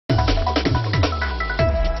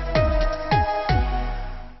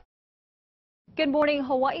Good morning,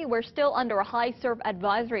 Hawaii. We're still under a high surf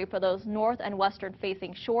advisory for those north and western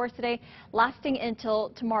facing shores today, lasting until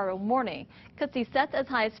tomorrow morning. Could see sets as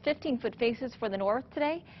high as 15-foot faces for the north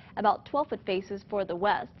today, about 12-foot faces for the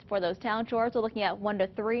west. For those town shores, we're looking at 1 to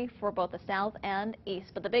 3 for both the south and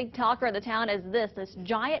east. But the big talker of the town is this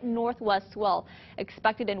giant northwest swell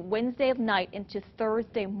expected in Wednesday night into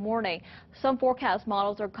Thursday morning. Some forecast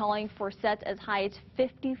models are calling for sets as high as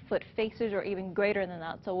 50-foot faces or even greater than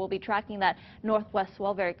that. So we'll be tracking that northwest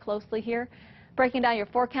swell very closely here. Breaking down your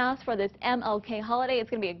forecast for this MLK holiday, it's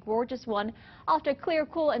going to be a gorgeous one. Off to a clear,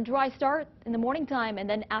 cool, and dry start in the morning time, and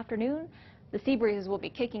then afternoon, the sea breezes will be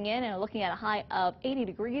kicking in and looking at a high of 80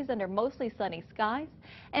 degrees under mostly sunny skies.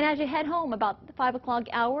 And as you head home about the 5 o'clock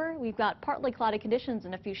hour, we've got partly cloudy conditions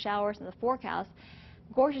and a few showers in the forecast.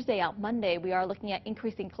 Gorgeous day out Monday. We are looking at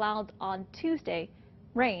increasing clouds on Tuesday,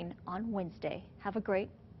 rain on Wednesday. Have a great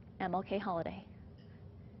MLK holiday.